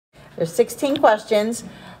There's 16 questions.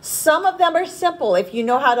 Some of them are simple. If you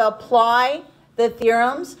know how to apply the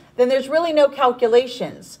theorems, then there's really no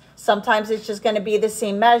calculations. Sometimes it's just going to be the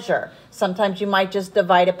same measure. Sometimes you might just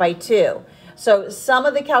divide it by 2. So some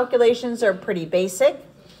of the calculations are pretty basic.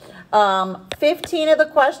 15 of the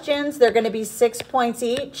questions, they're going to be 6 points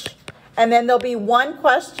each. And then there'll be one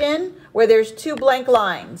question where there's 2 blank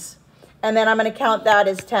lines. And then I'm going to count that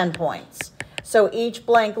as 10 points. So each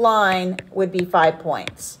blank line would be 5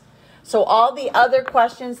 points. So all the other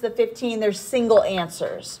questions, the 15, they're single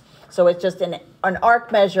answers. So it's just an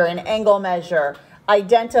arc measure, an angle measure,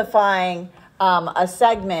 identifying a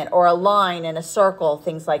segment or a line in a circle,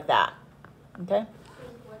 things like that. Okay?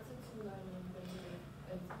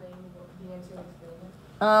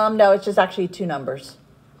 No, it's just actually 2 numbers.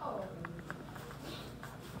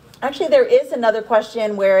 Actually, there is another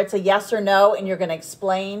question where it's a yes or no and you're going to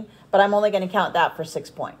explain, but I'm only going to count that for 6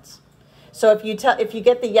 points. So if you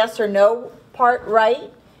get the yes or no part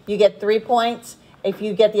right, you get 3 points. If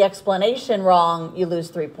you get the explanation wrong, you lose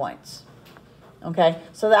 3 points. Okay,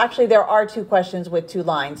 so actually there are 2 questions with 2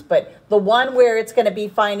 lines, but the one where it's going to be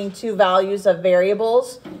finding 2 values of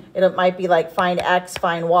variables, it might be like find X,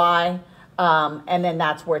 find Y, and then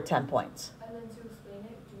that's worth 10 points. And then to explain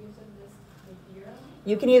it, do you send this the theorem?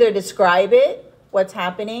 You can either describe it, what's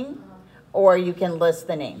happening, or you can list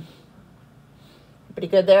the name. Pretty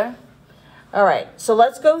good there? All right, so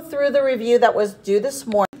let's go through the review that was due this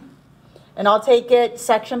morning. And I'll take it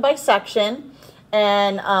section by section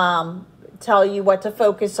and tell you what to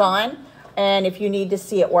focus on. And if you need to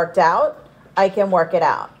see it worked out, I can work it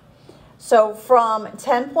out. So from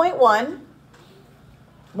 10.1,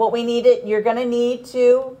 what we needed, you're going to need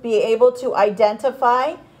to be able to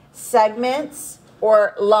identify segments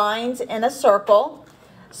or lines in a circle.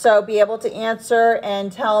 So be able to answer and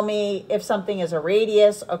tell me if something is a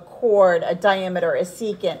radius, a chord, a diameter, a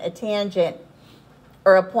secant, a tangent,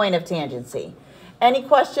 or a point of tangency. Any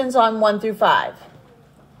questions on 1 through 5?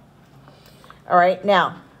 All right,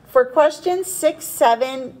 now for questions 6,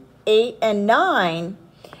 7, 8, and 9,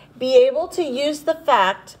 be able to use the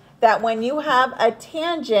fact that when you have a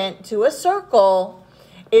tangent to a circle,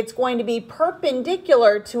 it's going to be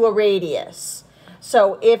perpendicular to a radius.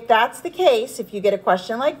 So if that's the case, if you get a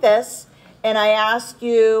question like this, and I ask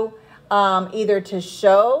you either to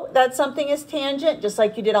show that something is tangent, just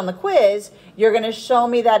like you did on the quiz, you're going to show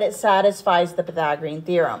me that it satisfies the Pythagorean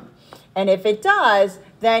theorem. And if it does,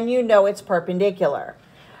 then you know it's perpendicular.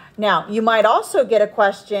 Now, you might also get a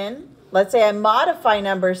question. Let's say I modify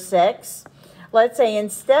number 6. Let's say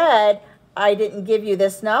instead I didn't give you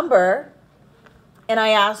this number, and I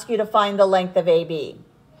ask you to find the length of AB.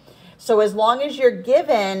 So as long as you're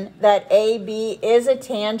given that AB is a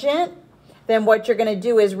tangent, then what you're going to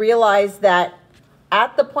do is realize that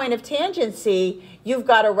at the point of tangency, you've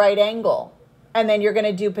got a right angle. And then you're going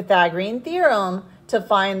to do Pythagorean theorem to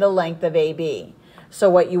find the length of AB. So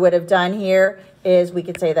what you would have done here is we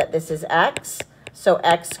could say that this is x. So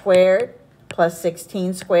x squared plus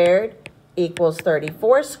 16 squared equals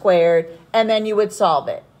 34 squared. And then you would solve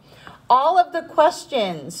it. All of the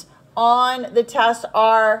questions on the test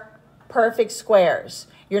are perfect squares.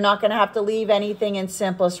 You're not going to have to leave anything in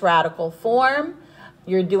simplest radical form.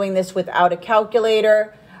 You're doing this without a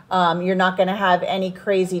calculator. You're not going to have any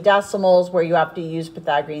crazy decimals where you have to use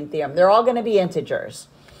Pythagorean theorem. They're all going to be integers.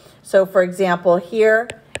 So for example, here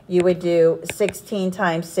you would do 16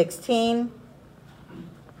 times 16,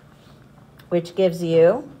 which gives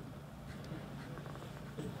you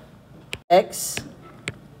 6.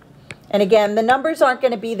 And again, the numbers aren't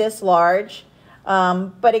going to be this large.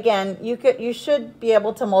 But again, you should be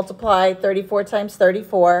able to multiply 34 times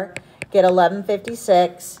 34, get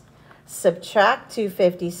 1156, subtract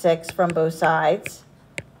 256 from both sides,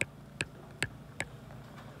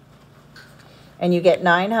 and you get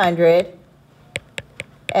 900.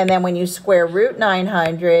 And then when you square root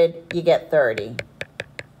 900, you get 30.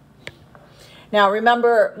 Now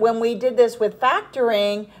remember, when we did this with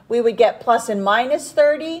factoring, we would get plus and minus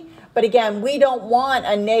 30. But again, we don't want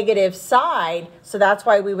a negative side, so that's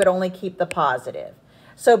why we would only keep the positive.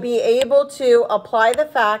 So be able to apply the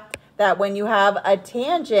fact that when you have a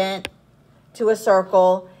tangent to a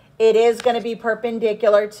circle, it is going to be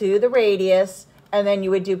perpendicular to the radius, and then you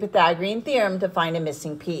would do Pythagorean theorem to find a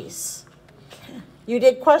missing piece. You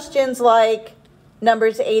did questions like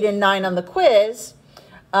numbers 8 and 9 on the quiz.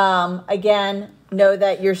 Again, know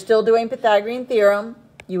that you're still doing Pythagorean theorem.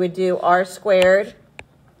 You would do r squared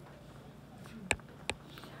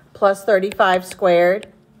plus 35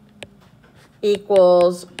 squared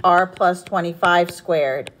equals r plus 25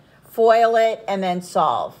 squared. Foil it and then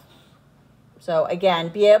solve. So again,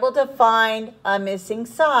 be able to find a missing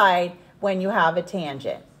side when you have a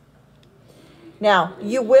tangent. Now,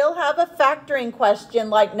 you will have a factoring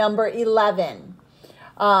question like number 11.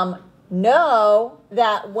 Know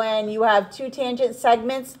that when you have two tangent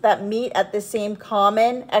segments that meet at the same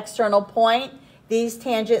common external point, these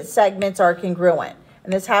tangent segments are congruent.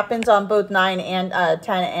 And this happens on both 9 and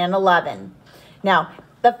 10 and 11. Now,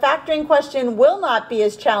 the factoring question will not be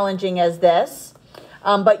as challenging as this,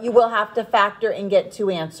 but you will have to factor and get two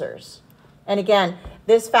answers. And again,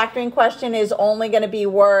 this factoring question is only going to be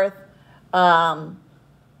worth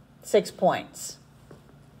 6 points.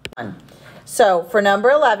 So for number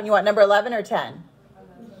 11, you want number 11 or 10?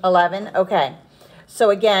 11, okay. So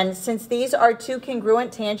again, since these are two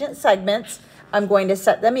congruent tangent segments, I'm going to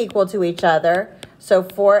set them equal to each other. So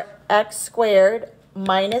 4x squared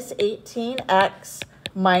minus 18x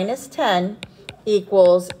minus 10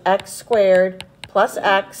 equals x squared plus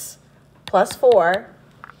x plus 4.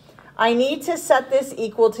 I need to set this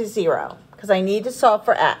equal to 0 because I need to solve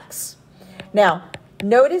for x. Now,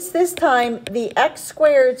 notice this time the x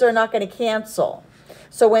squareds are not going to cancel.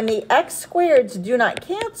 So when the x squareds do not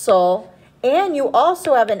cancel, and you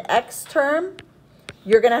also have an x term,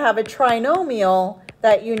 you're going to have a trinomial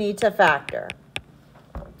that you need to factor.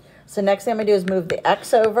 So next thing I'm going to do is move the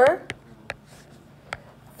x over.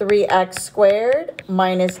 3x squared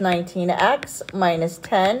minus 19x minus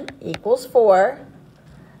 10 equals 4.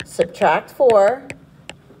 Subtract 4.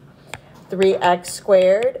 3x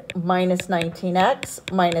squared minus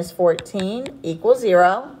 19x minus 14 equals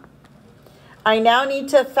 0. I now need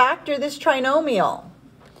to factor this trinomial.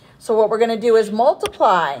 So what we're going to do is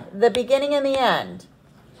multiply the beginning and the end.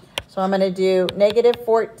 So I'm going to do negative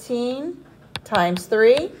 14 times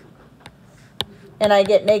 3, and I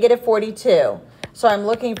get negative 42. So I'm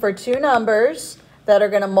looking for two numbers that are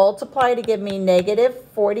going to multiply to give me negative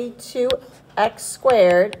 42x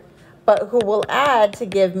squared, but who will add to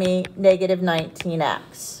give me negative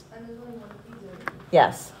 19x.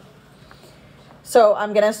 Yes. So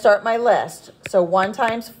I'm going to start my list. So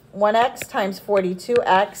 1x times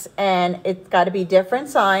 42x, and it's got to be different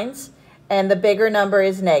signs, and the bigger number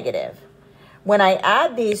is negative. When I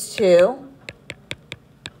add these two,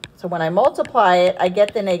 so when I multiply it, I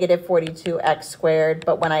get the negative 42x squared,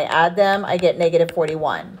 but when I add them, I get negative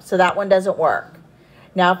 41. So that one doesn't work.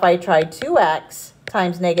 Now if I try 2x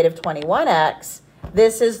times negative 21x,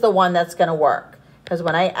 this is the one that's going to work, because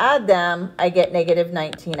when I add them, I get negative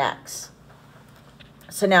 19x.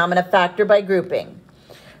 So now I'm going to factor by grouping.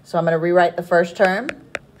 So I'm going to rewrite the first term.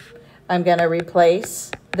 I'm going to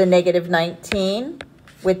replace the negative 19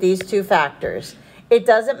 with these two factors. It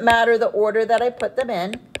doesn't matter the order that I put them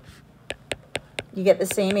in. You get the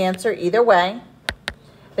same answer either way.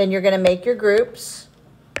 Then you're going to make your groups.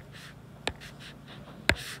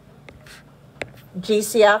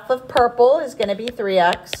 GCF of purple is going to be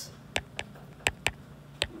 3x.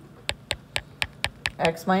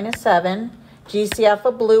 X minus 7. GCF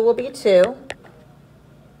of blue will be 2.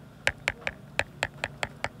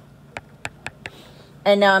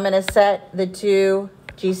 And now I'm going to set the two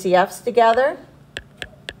GCFs together.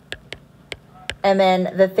 And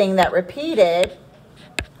then the thing that repeated,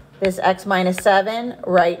 this x minus 7,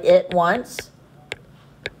 write it once.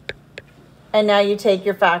 And now you take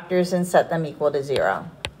your factors and set them equal to 0.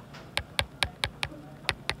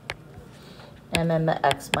 And then the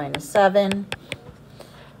x minus 7,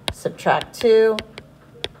 subtract 2,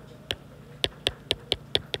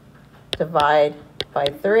 divide by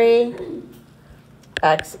 3,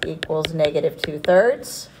 x equals negative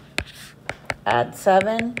 2/3, add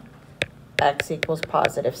 7, x equals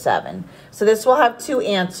positive 7. So this will have two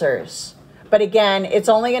answers. But again, it's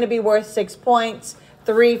only going to be worth 6 points,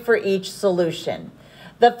 3 for each solution.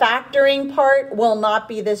 The factoring part will not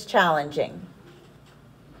be this challenging.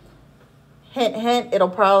 Hint, hint, it'll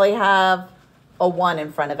probably have a 1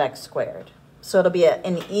 in front of x squared. So it'll be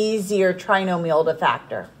an easier trinomial to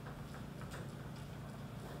factor.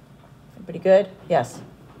 Pretty good? Yes.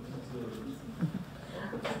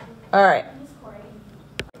 All right.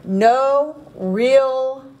 No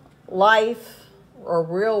real life or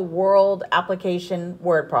real world application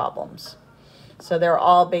word problems. So they're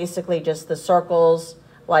all basically just the circles,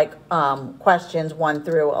 like questions 1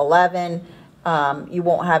 through 11. You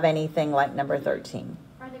won't have anything like number 13.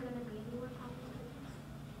 Are there going to be any word problems?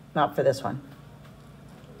 Not for this one.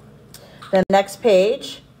 The next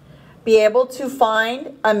page, be able to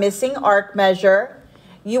find a missing arc measure.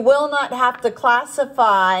 You will not have to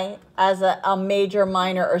classify as a major,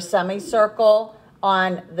 minor, or semicircle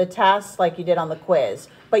on the test like you did on the quiz,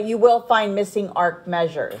 but you will find missing arc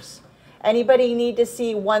measures. Anybody need to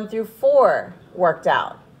see 1 through 4 worked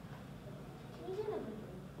out?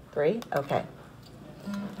 3? Okay.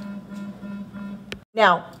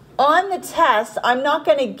 Now, on the test, I'm not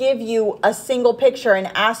going to give you a single picture and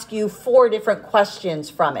ask you 4 different questions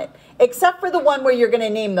from it, except for the one where you're going to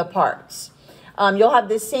name the parts. You'll have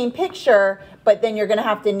this same picture, but then you're going to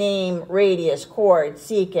have to name radius, chord,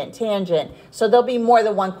 secant, tangent. So there'll be more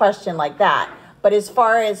than one question like that. But as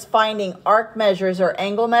far as finding arc measures or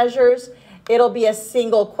angle measures, it'll be a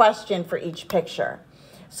single question for each picture.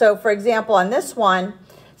 So for example, on this one,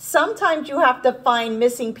 sometimes you have to find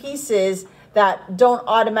missing pieces that don't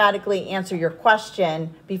automatically answer your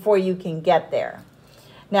question before you can get there.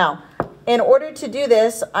 Now, in order to do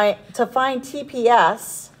this, to find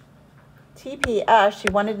TPS, she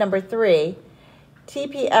wanted number 3.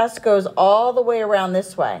 TPS goes all the way around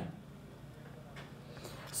this way.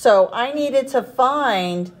 So I needed to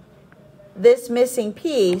find this missing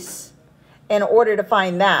piece in order to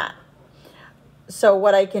find that. So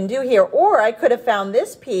what I can do here, or I could have found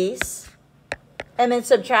this piece and then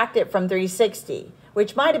subtract it from 360,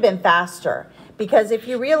 which might have been faster. Because if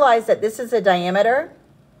you realize that this is a diameter,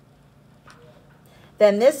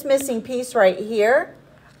 then this missing piece right here,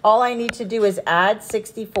 all I need to do is add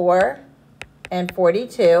 64 and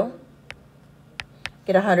 42,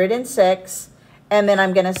 get 106, and then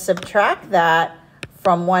I'm going to subtract that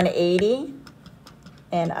from 180,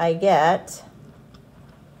 and I get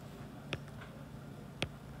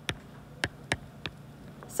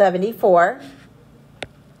 74.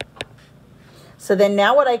 So then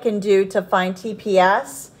now what I can do to find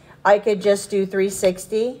TPS, I could just do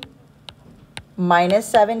 360 minus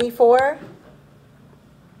 74.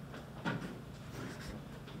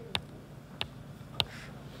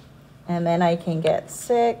 And then I can get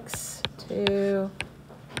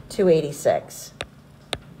 286.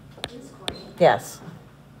 Yes.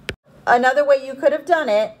 Another way you could have done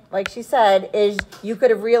it, like she said, is you could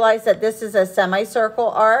have realized that this is a semicircle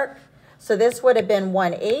arc. So this would have been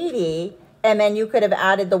 180, and then you could have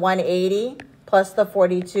added the 180 plus the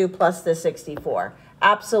 42 plus the 64.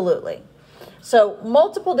 Absolutely. So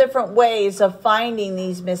multiple different ways of finding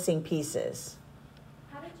these missing pieces.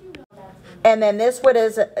 And then this one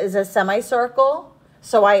is a semicircle.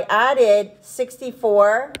 So I added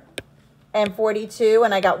 64 and 42,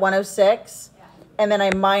 and I got 106. And then I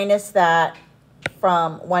minus that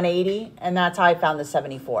from 180, and that's how I found the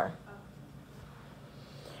 74.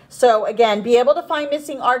 So again, be able to find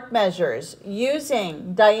missing arc measures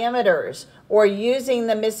using diameters or using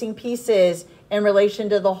the missing pieces in relation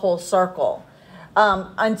to the whole circle.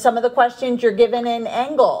 On some of the questions, you're given an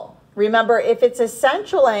angle. Remember, if it's a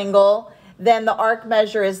central angle, then the arc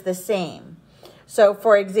measure is the same. So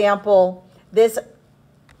for example, this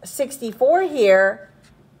 64 here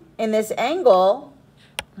in this angle,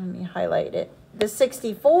 let me highlight it. The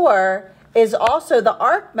 64 is also the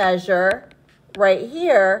arc measure right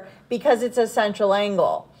here because it's a central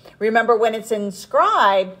angle. Remember, when it's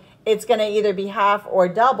inscribed, it's going to either be half or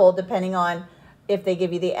double depending on if they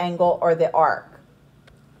give you the angle or the arc.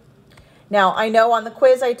 Now, I know on the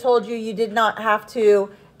quiz I told you you did not have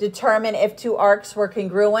to determine if 2 arcs were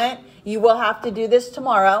congruent. You will have to do this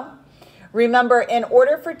tomorrow. Remember, in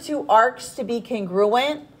order for 2 arcs to be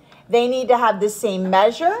congruent, they need to have the same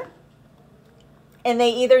measure, and they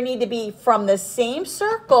either need to be from the same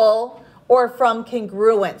circle or from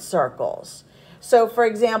congruent circles. So for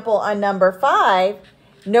example, on number 5,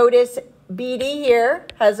 notice BD here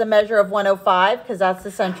has a measure of 105 because that's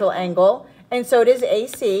the central angle, and so does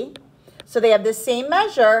AC. So they have the same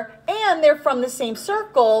measure and they're from the same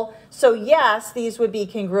circle. So yes, these would be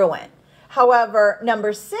congruent. However,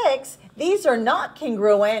 number 6, these are not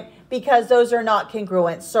congruent because those are not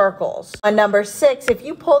congruent circles. On number 6, if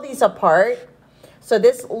you pull these apart, so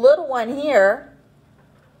this little one here,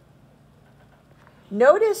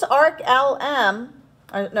 notice arc MN,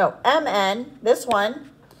 this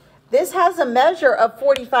one, this has a measure of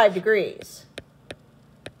 45 degrees.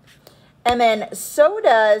 And then so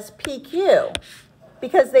does PQ,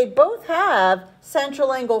 because they both have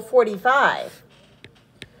central angle 45.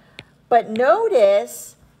 But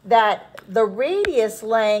notice that the radius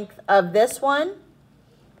length of this one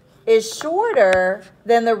is shorter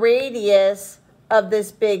than the radius of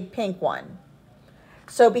this big pink one.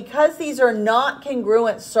 So because these are not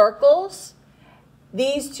congruent circles,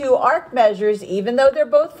 these 2 arc measures, even though they're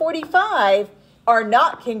both 45, are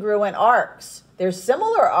not congruent arcs. They're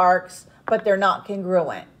similar arcs, but they're not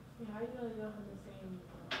congruent. How do you know they don't have the same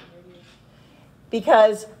radius?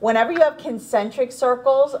 Because whenever you have concentric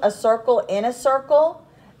circles, a circle in a circle,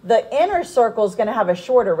 the inner circle is going to have a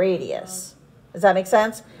shorter radius. Does that make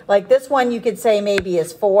sense? Like this one you could say maybe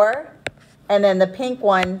is 4, and then the pink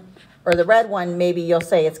one Or the red one, maybe you'll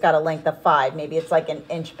say it's got a length of 5. Maybe it's like an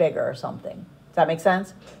inch bigger or something. Does that make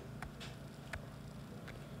sense?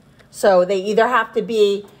 So they either have to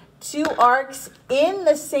be 2 arcs in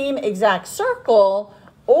the same exact circle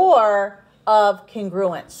or of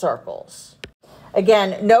congruent circles.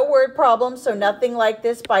 Again, no word problem, so nothing like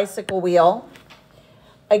this bicycle wheel.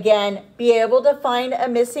 Again, be able to find a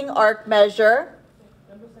missing arc measure.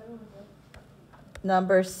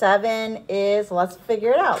 Number 7 is, let's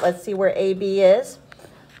figure it out. Let's see where AB is.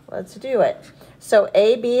 Let's do it. So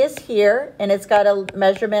AB is here, and it's got a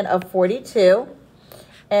measurement of 42.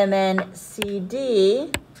 And then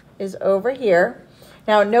CD is over here.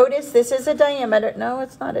 Now notice this is a diameter. No,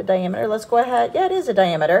 it's not a diameter. Let's go ahead. Yeah, it is a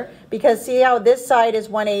diameter, because see how this side is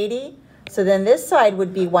 180? So then this side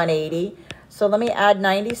would be 180. So let me add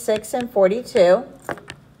 96 and 42.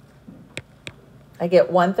 I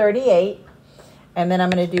get 138. And then I'm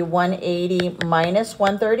going to do 180 minus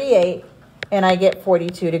 138, and I get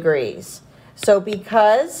 42 degrees. So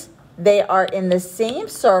because they are in the same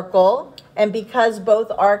circle, and because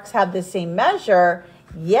both arcs have the same measure,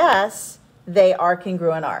 yes, they are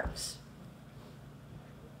congruent arcs.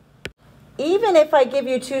 Even if I give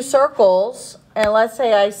you 2 circles, and let's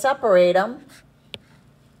say I separate them,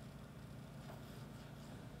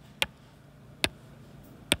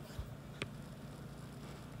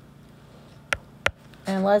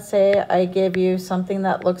 and let's say I give you something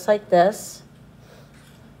that looks like this.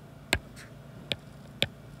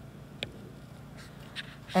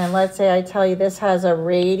 And let's say I tell you this has a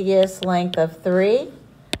radius length of 3.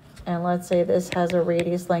 And let's say this has a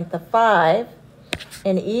radius length of 5.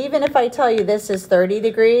 And even if I tell you this is 30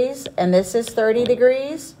 degrees and this is 30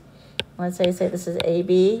 degrees, let's say this is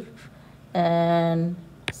AB and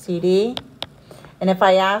CD. And if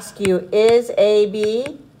I ask you, is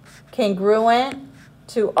AB congruent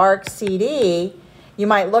to arc CD, you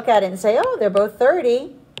might look at it and say, oh, they're both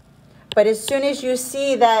 30. But as soon as you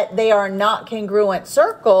see that they are not congruent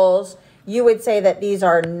circles, you would say that these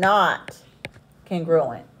are not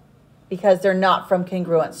congruent because they're not from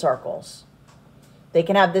congruent circles. They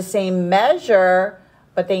can have the same measure,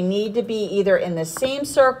 but they need to be either in the same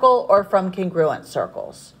circle or from congruent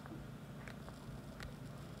circles.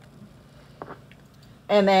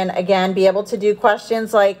 And then again, be able to do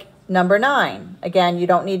questions like number 9. Again, you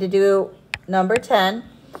don't need to do number 10.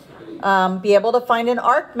 Be able to find an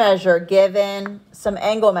arc measure given some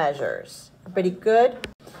angle measures. Everybody good?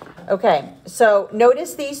 Okay, so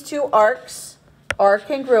notice these 2 arcs are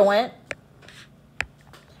congruent.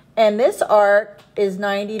 And this arc is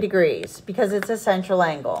 90 degrees because it's a central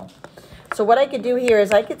angle. So what I could do here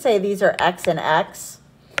is I could say these are X and X.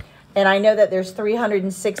 And I know that there's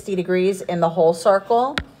 360 degrees in the whole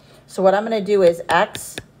circle. So what I'm going to do is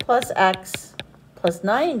X plus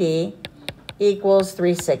 90 equals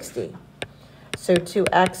 360. So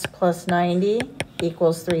 2x plus 90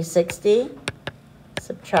 equals 360.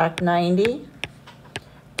 Subtract 90.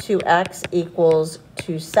 2x equals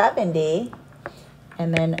 270.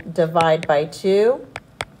 And then divide by 2.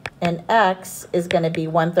 And x is going to be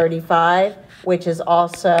 135, which is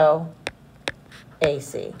also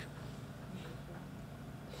AC.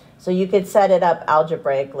 So you could set it up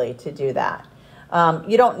algebraically to do that.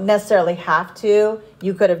 You don't necessarily have to.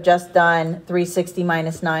 You could have just done 360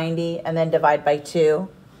 minus 90 and then divide by 2.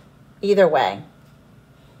 Either way.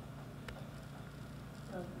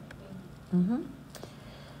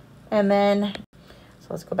 And then, so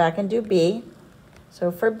let's go back and do B. So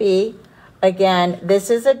for B, again, this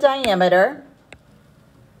is a diameter.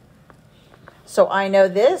 So I know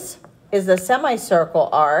this is the semicircle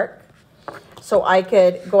arc. So I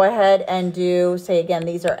could go ahead and do, say again,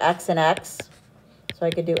 these are X and X. So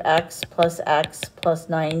I could do X plus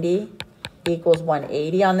 90 equals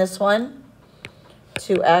 180 on this one.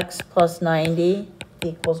 2X plus 90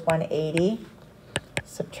 equals 180.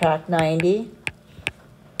 Subtract 90.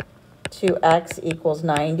 2X equals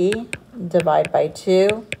 90. Divide by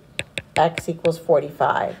 2. X equals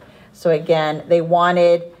 45. So again, they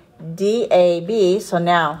wanted DAB. So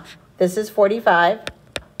now this is 45.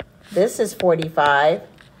 This is 45.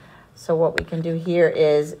 So what we can do here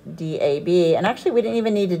is DAB. And actually, we didn't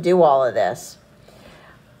even need to do all of this.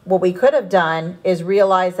 What we could have done is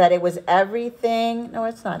realize that it was everything. No,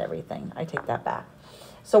 it's not everything. I take that back.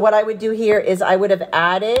 So what I would do here is I would have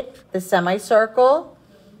added the semicircle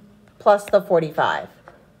plus the 45.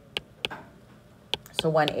 So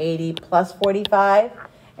 180 plus 45,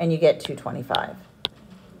 and you get 225.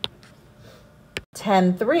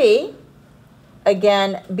 10-3.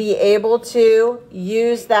 Again, be able to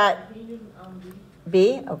use that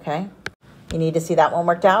B, okay. You need to see that one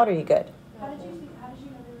worked out, or are you good? How did you know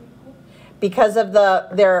they were equal? Because of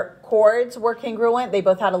their chords were congruent, they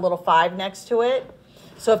both had a little 5 next to it.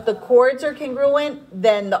 So if the chords are congruent,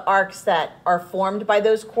 then the arcs that are formed by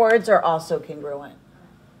those chords are also congruent.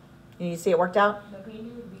 Can you see it worked out? No, can you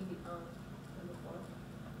do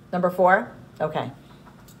Number 4? Okay. You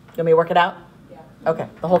want me to work it out? Yeah. Okay,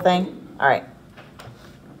 the whole thing? All right.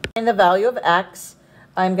 Find the value of x.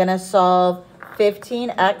 I'm going to solve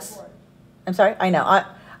 15x. I'm sorry? I know.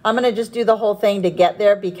 I'm going to just do the whole thing to get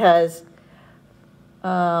there because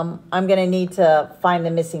I'm going to need to find the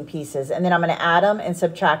missing pieces. And then I'm going to add them and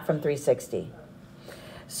subtract from 360.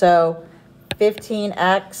 So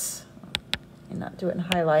 15x, and not do it in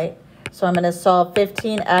highlight. So I'm going to solve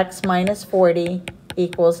 15x minus 40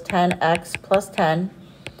 equals 10x plus 10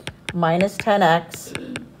 minus 10x.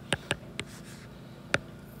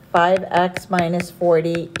 5x minus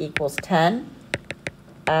 40 equals 10.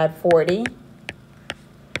 Add 40.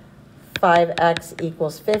 5x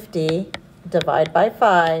equals 50. Divide by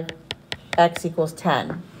 5. X equals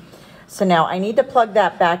 10. So now I need to plug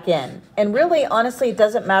that back in. And really, honestly, it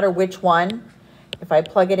doesn't matter which one. If I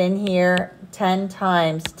plug it in here, 10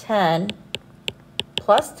 times 10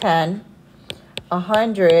 plus 10,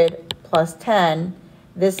 100 plus 10,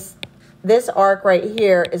 this arc right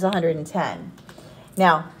here is 110.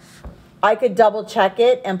 Now, I could double check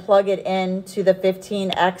it and plug it into the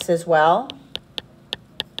 15x as well.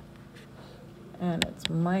 And it's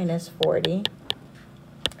minus 40.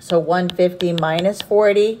 So 150 minus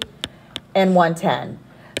 40 and 110.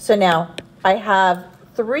 So now I have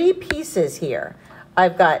 3 pieces here.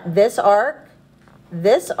 I've got this arc,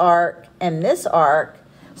 and this arc.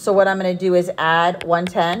 So what I'm going to do is add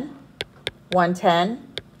 110, 110,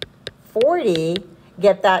 40,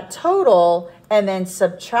 get that total, and then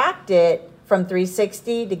subtract it from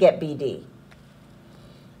 360 to get BD.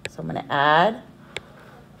 So I'm going to add.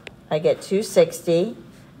 I get 260,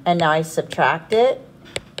 and now I subtract it,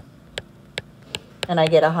 and I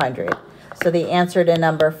get 100. So the answer to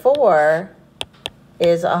number 4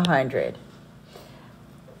 is 100.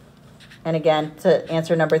 And again, to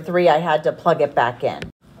answer number 3, I had to plug it back in.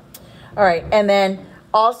 All right, and then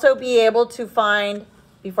also be able to find,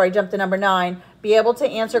 before I jump to number 9, be able to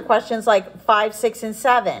answer questions like 5, 6, and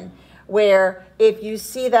 7, where if you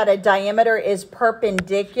see that a diameter is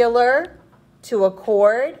perpendicular to a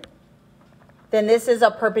chord, then this is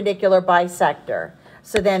a perpendicular bisector.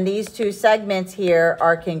 So then these 2 segments here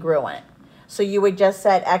are congruent. So you would just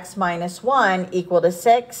set x minus 1 equal to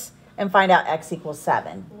 6 and find out x equals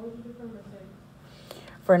 7. What would you do for number 6?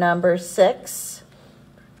 For number 6,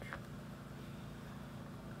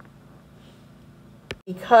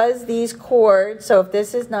 because these chords, so if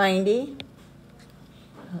this is 90,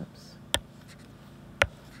 oops,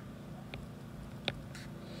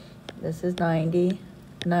 this is 90,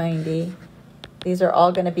 90, these are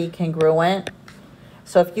all going to be congruent.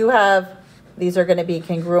 So if you have, these are going to be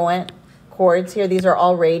congruent chords here. These are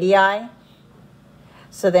all radii.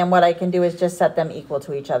 So then what I can do is just set them equal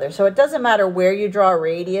to each other. So it doesn't matter where you draw a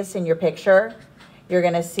radius in your picture. You're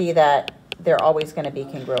going to see that they're always going to be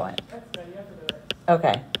congruent.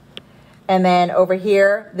 Okay. And then over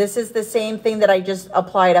here, this is the same thing that I just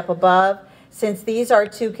applied up above. Since these are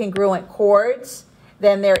 2 congruent chords,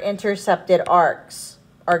 then their intercepted arcs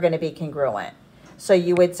are going to be congruent. So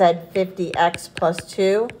you would set 50x plus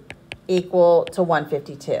 2 equal to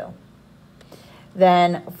 152.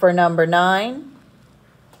 Then for number 9,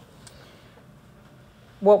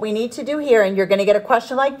 what we need to do here, and you're going to get a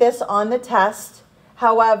question like this on the test.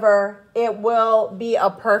 However, it will be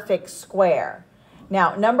a perfect square.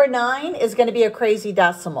 Now, number 9 is going to be a crazy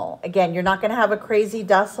decimal. Again, you're not going to have a crazy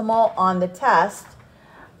decimal on the test,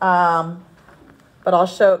 but I'll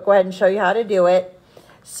go ahead and show you how to do it.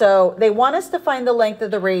 So they want us to find the length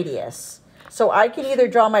of the radius. So I can either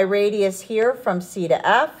draw my radius here from C to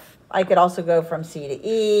F. I could also go from C to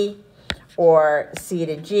E, or C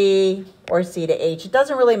to G, or C to H. It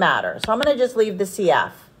doesn't really matter. So I'm going to just leave the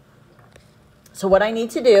CF. So what I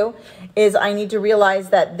need to do is I need to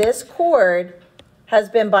realize that this chord has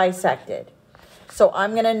been bisected. So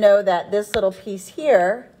I'm going to know that this little piece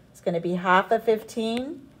here is going to be half of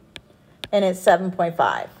 15, and it's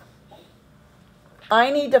 7.5. I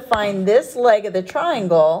need to find this leg of the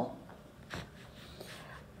triangle,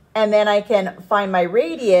 and then I can find my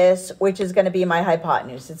radius, which is going to be my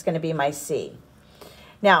hypotenuse. It's going to be my C.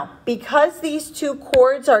 Now, because these 2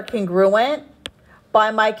 chords are congruent,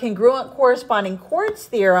 by my congruent corresponding chords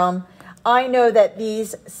theorem, I know that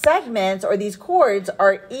these segments or these chords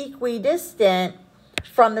are equidistant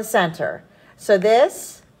from the center. So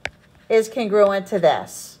this is congruent to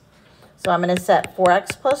this. So I'm going to set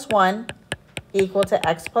 4x plus 1 equal to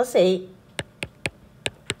x plus 8.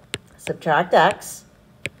 Subtract x.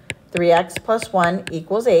 3x plus 1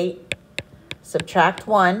 equals 8. Subtract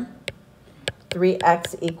 1.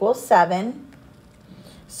 3x equals 7.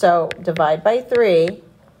 So divide by 3,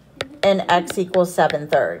 and x equals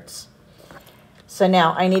 7/3. So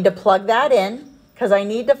now I need to plug that in because I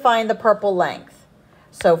need to find the purple length.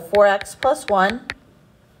 So 4x plus 1,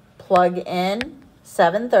 plug in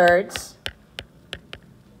 7/3,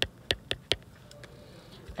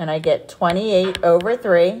 and I get 28 over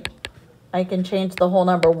 3. I can change the whole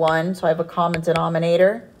number 1, so I have a common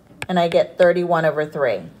denominator, and I get 31 over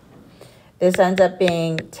 3. This ends up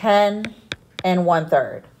being 10 and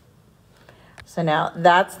 1/3. So now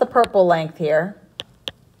that's the purple length here.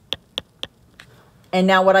 And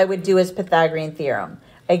now what I would do is Pythagorean theorem.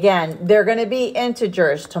 Again, they're going to be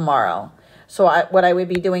integers tomorrow. So what I would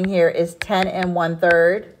be doing here is 10 and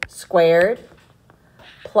 1/3 squared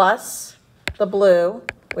plus the blue,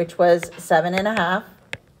 which was 7.5.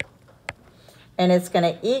 And it's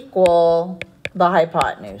going to equal the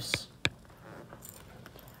hypotenuse.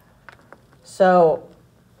 So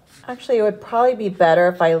actually, it would probably be better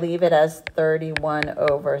if I leave it as 31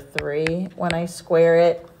 over 3 when I square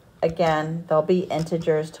it. Again, there'll be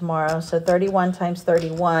integers tomorrow. So 31 times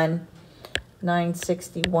 31,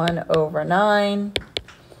 961 over 9.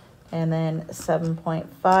 And then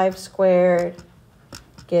 7.5 squared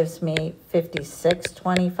gives me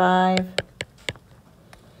 5625.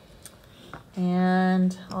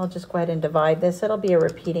 And I'll just go ahead and divide this. It'll be a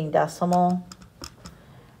repeating decimal.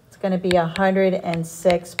 It's going to be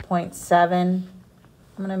 106.7.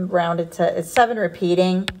 I'm going to round it to, it's 7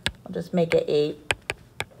 repeating. I'll just make it 8.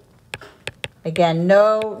 Again,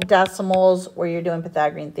 no decimals where you're doing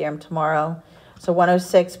Pythagorean theorem tomorrow. So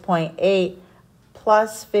 106.8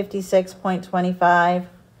 plus 56.25,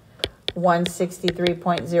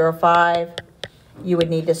 163.05. You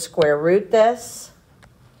would need to square root this,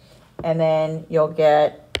 and then you'll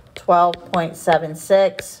get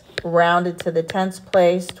 12.76, rounded to the 10th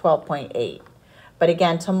place, 12.8. But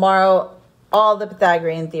again, tomorrow, all the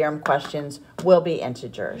Pythagorean theorem questions will be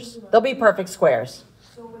integers. They'll be perfect squares.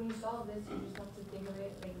 So when you solve this, you just have to think of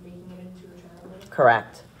it like making it into a triangle?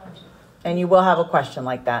 Correct. And you will have a question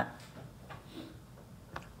like that.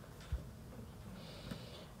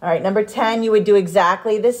 All right, number 10, you would do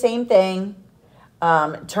exactly the same thing.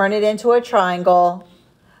 Turn it into a triangle.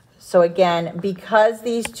 So again, because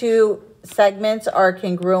these two segments are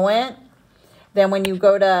congruent, then when you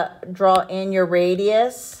go to draw in your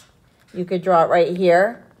radius, you could draw it right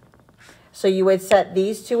here. So you would set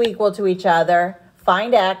these two equal to each other,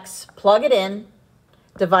 find x, plug it in,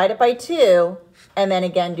 divide it by 2, and then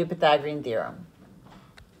again do Pythagorean theorem.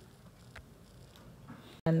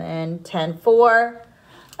 And then 10.4,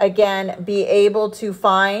 again, be able to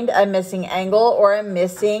find a missing angle or a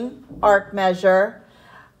missing arc measure.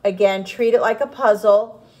 Again, treat it like a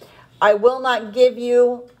puzzle. I will not give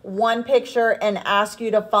you one picture and ask you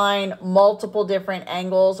to find multiple different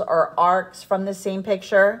angles or arcs from the same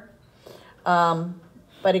picture.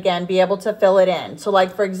 But again, be able to fill it in. So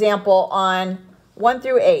like, for example, on 1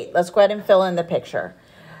 through 8, let's go ahead and fill in the picture.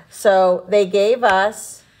 So they gave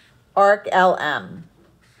us arc LM.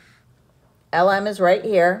 LM is right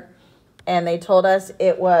here, and they told us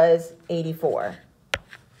it was 84.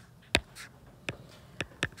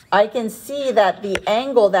 I can see that the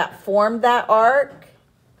angle that formed that arc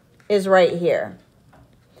is right here.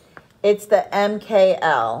 It's the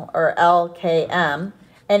MKL or LKM,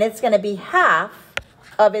 and it's going to be half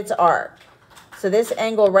of its arc. So this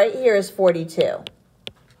angle right here is 42.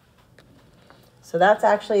 So that's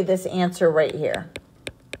actually this answer right here.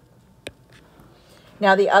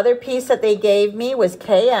 Now the other piece that they gave me was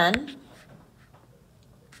KN,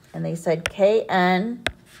 and they said KN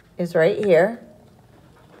is right here.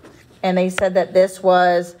 And they said that this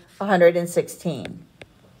was 116.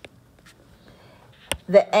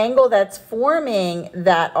 The angle that's forming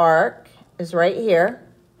that arc is right here.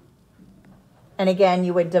 And again,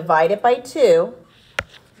 you would divide it by 2.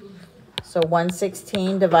 So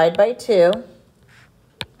 116 divided by 2.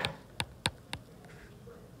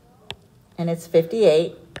 And it's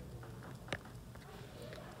 58.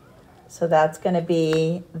 So that's going to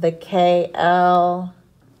be the KLN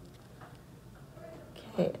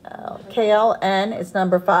is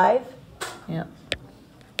number 5. Yeah.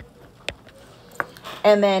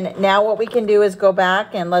 And then now what we can do is go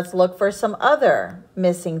back and let's look for some other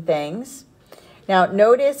missing things. Now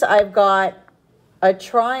notice I've got a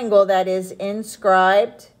triangle that is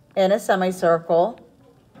inscribed in a semicircle.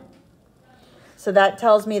 So that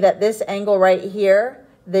tells me that this angle right here,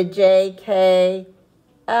 the JKL,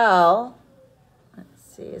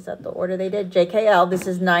 let's see, is that the order they did? JKL, this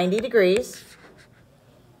is 90 degrees.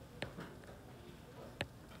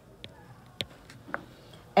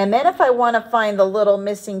 And then if I want to find the little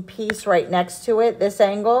missing piece right next to it, this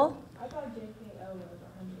angle, I thought JKL was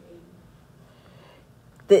 180.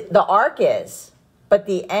 the arc is, but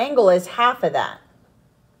the angle is half of that.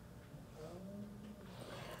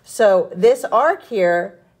 So this arc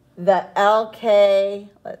here, the LK,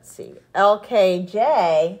 let's see,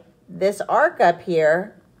 LKJ, this arc up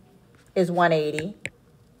here is 180.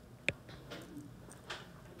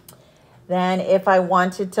 Then if I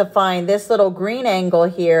wanted to find this little green angle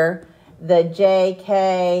here, the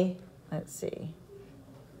JK, let's see,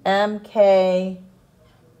 MKJ,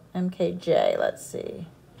 let's see,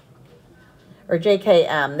 or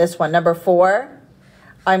JKM, this one, number 4,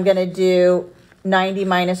 I'm going to do 90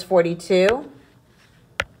 minus 42.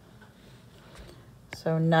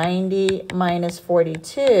 So 90 minus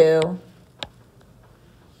 42,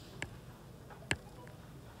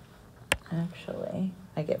 actually,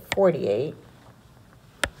 I get 48,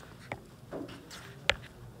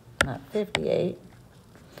 not 58.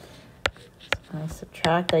 So I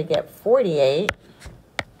subtract, I get 48.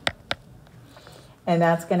 And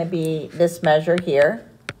that's going to be this measure here.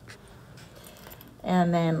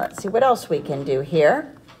 And then let's see what else we can do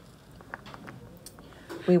here.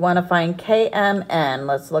 We want to find KMN.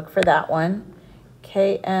 Let's look for that one.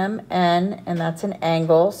 KMN, and that's an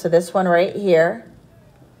angle. So this one right here.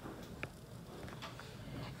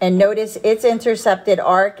 And notice its intercepted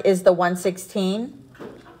arc is the 116.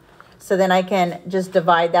 So then I can just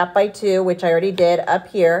divide that by 2, which I already did up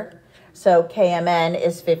here. So KMN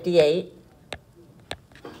is 58.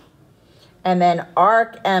 And then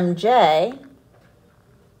arc MJ,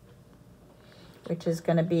 which is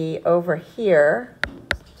going to be over here.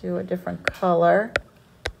 Let's do a different color.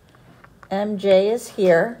 MJ is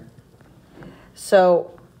here.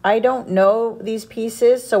 So I don't know these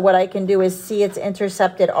pieces, so what I can do is see its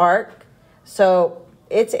intercepted arc. So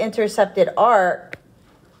its intercepted arc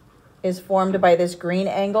is formed by this green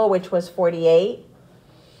angle, which was 48.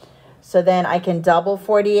 So then I can double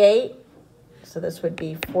 48. So this would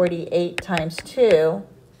be 48 times 2,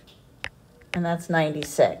 and that's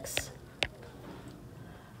 96.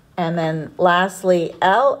 And then lastly,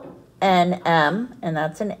 LNM, and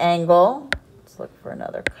that's an angle. Let's look for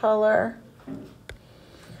another color.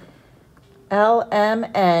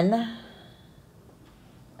 LMN,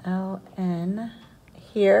 LN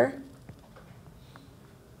here,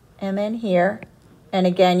 and then here. And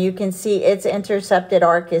again, you can see its intercepted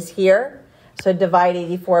arc is here. So divide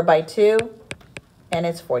 84 by 2, and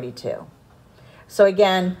it's 42. So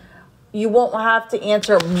again, you won't have to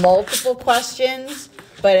answer multiple questions,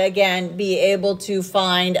 but again, be able to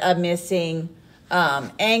find a missing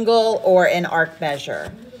angle or an arc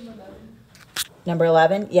measure. Number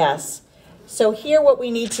 11, yes. So here what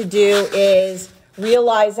we need to do is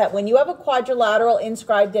realize that when you have a quadrilateral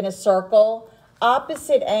inscribed in a circle,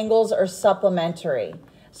 opposite angles are supplementary.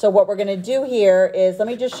 So what we're going to do here is, let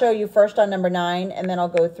me just show you first on number 9, and then I'll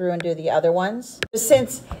go through and do the other ones.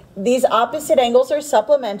 Since these opposite angles are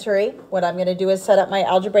supplementary, what I'm going to do is set up my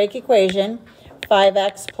algebraic equation.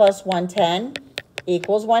 5x plus 110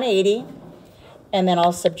 equals 180. And then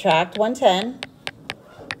I'll subtract 110.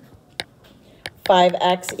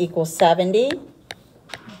 5x equals 70.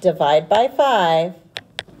 Divide by 5.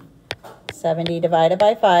 70 divided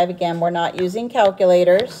by 5. Again, we're not using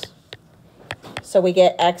calculators. So we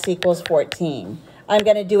get x equals 14. I'm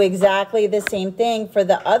going to do exactly the same thing for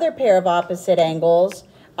the other pair of opposite angles.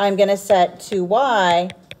 I'm going to set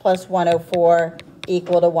 2y plus 104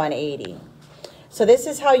 equal to 180. So this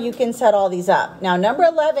is how you can set all these up. Now, number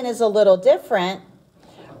 11 is a little different.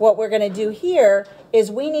 What we're going to do here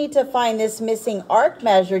is we need to find this missing arc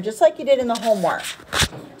measure, just like you did in the homework.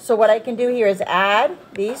 So what I can do here is add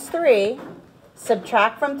these 3,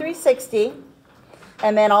 subtract from 360,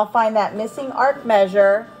 and then I'll find that missing arc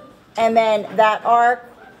measure, and then that arc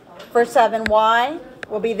for 7y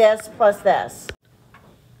will be this plus this.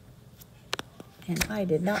 And I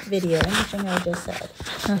did not video anything I just said.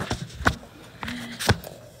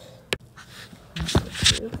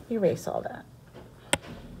 Erase all that.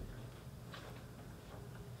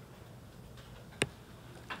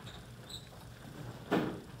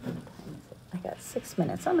 I got 6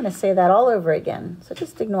 minutes. I'm going to say that all over again, so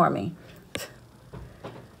just ignore me.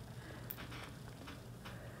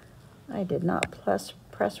 I did not press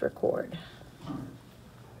record.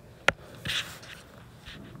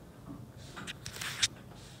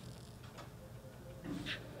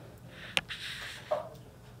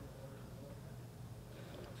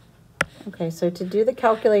 Okay, so to do the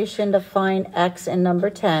calculation to find x in number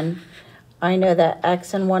 10, I know that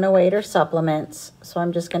x and 108 are supplements, so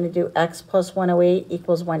I'm just going to do x plus 108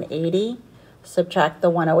 equals 180 subtract the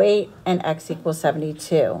 108, and x equals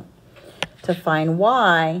 72. To find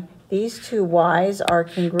y, these two y's are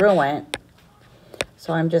congruent.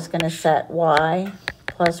 So I'm just going to set y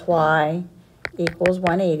plus y equals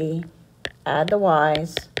 180, add the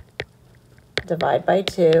y's, divide by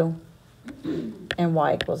 2, and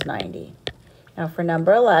y equals 90. Now for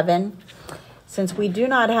number 11, since we do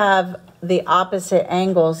not have the opposite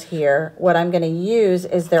angles here, what I'm going to use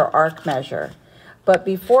is their arc measure. But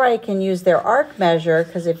before I can use their arc measure,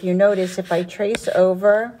 because if you notice, if I trace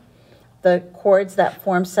over the chords that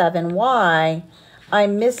form 7y,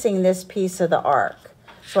 I'm missing this piece of the arc.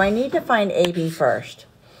 So I need to find AB first.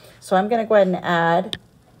 So I'm going to go ahead and add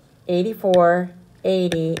 84,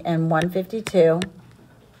 80, and 152,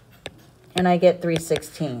 and I get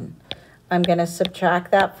 316. I'm going to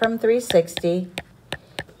subtract that from 360,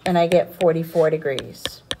 and I get 44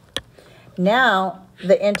 degrees. Now,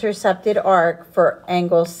 the intercepted arc for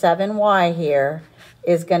angle 7y here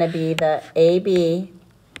is going to be the AB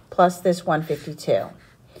plus this 152.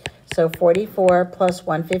 So 44 plus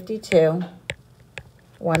 152,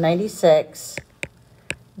 196,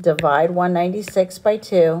 divide 196 by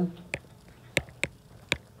 2,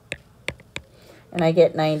 and I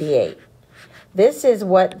get 98. This is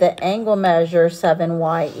what the angle measure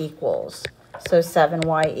 7y equals. So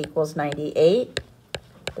 7y equals 98,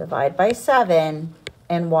 divide by 7,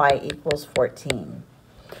 and y equals 14.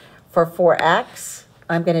 For 4x,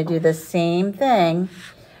 I'm going to do the same thing.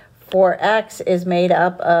 4x is made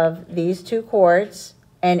up of these two chords,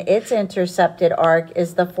 and its intercepted arc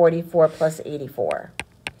is the 44 plus 84.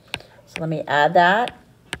 So let me add that.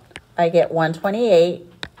 I get 128.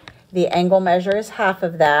 The angle measure is half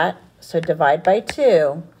of that, so divide by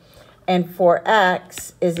 2, and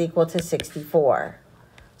 4x is equal to 64.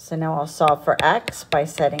 So now I'll solve for x by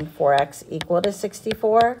setting 4x equal to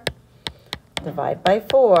 64, divide by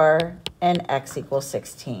 4, and x equals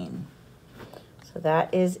 16. So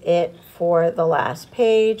that is it for the last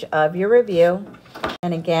page of your review.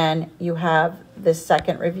 And again, you have the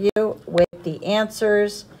second review with the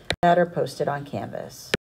answers that are posted on Canvas.